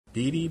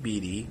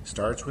BDBD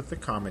starts with the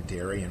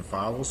commentary and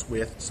follows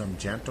with some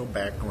gentle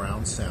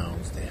background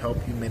sounds to help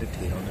you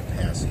meditate on the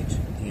passage.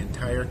 The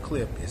entire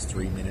clip is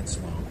 3 minutes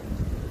long.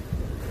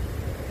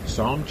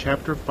 Psalm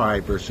chapter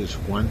 5, verses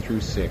 1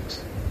 through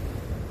 6.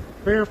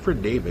 Prayer for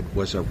David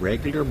was a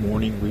regular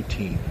morning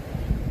routine.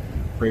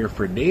 Prayer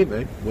for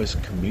David was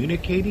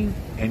communicating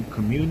and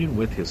communing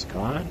with his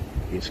God,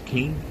 his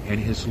King, and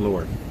his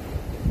Lord.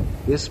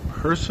 This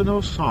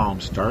personal psalm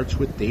starts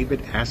with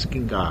David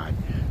asking God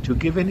to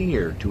give an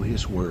ear to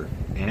his word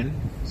and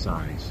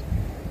sighs.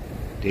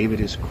 David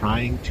is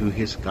crying to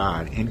his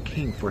God and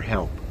King for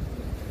help.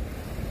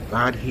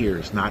 God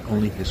hears not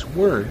only his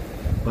word,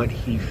 but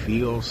he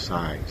feels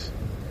sighs.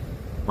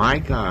 My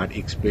God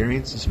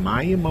experiences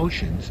my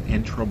emotions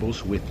and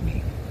troubles with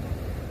me.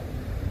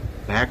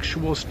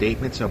 Factual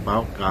statements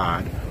about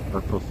God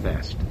are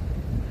professed.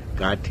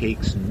 God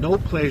takes no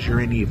pleasure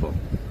in evil,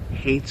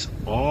 hates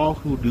all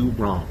who do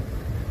wrong,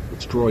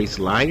 destroys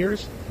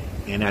liars,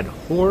 and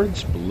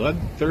abhors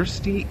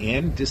bloodthirsty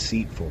and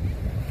deceitful.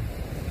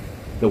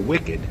 The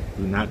wicked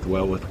do not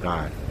dwell with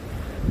God.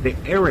 The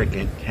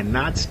arrogant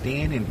cannot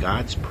stand in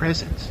God's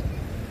presence.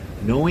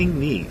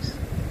 Knowing these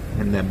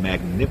and the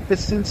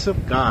magnificence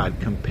of God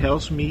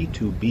compels me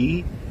to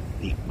be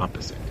the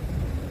opposite.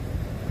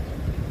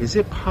 Is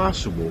it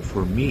possible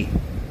for me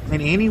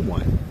and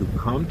anyone who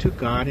come to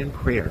God in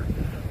prayer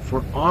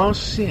for all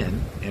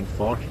sin and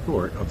fall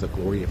short of the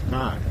glory of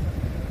God?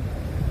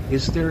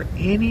 Is there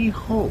any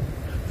hope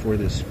for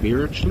the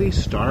spiritually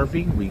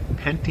starving,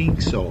 repenting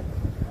soul?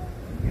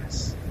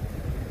 Yes.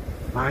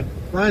 God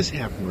does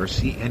have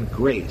mercy and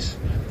grace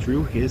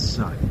through his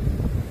Son.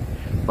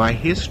 By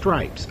his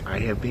stripes I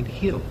have been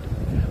healed.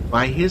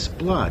 By his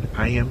blood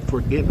I am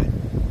forgiven.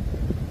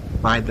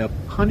 By the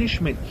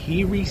punishment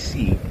he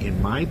received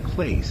in my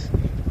place,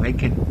 I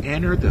can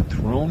enter the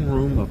throne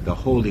room of the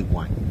Holy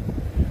One.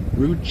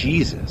 Through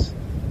Jesus,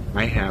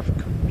 I have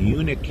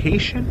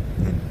communication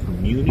and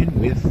communion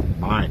with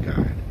my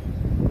God.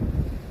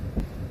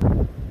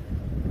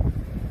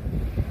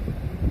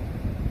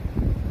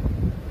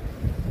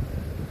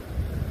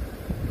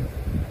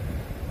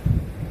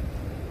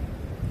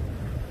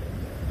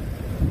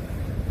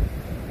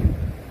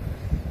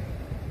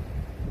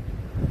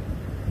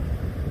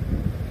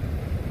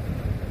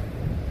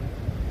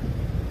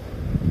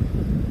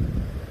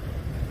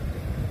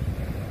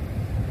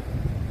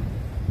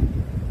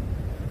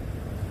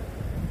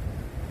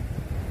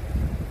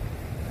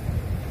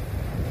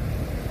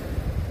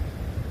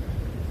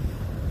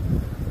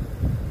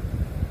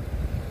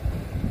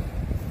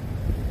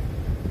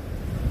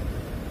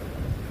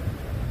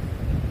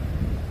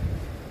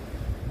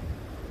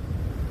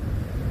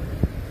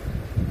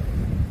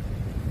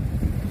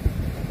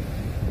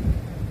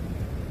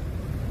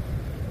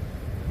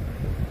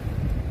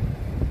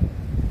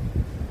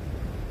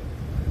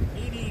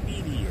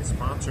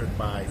 Sponsored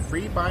by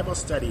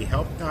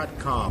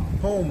FreeBibleStudyHelp.com,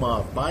 home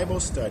of Bible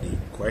study,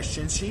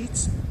 question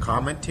sheets,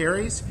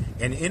 commentaries,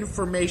 and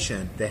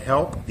information to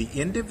help the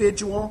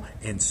individual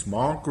and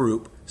small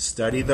group study the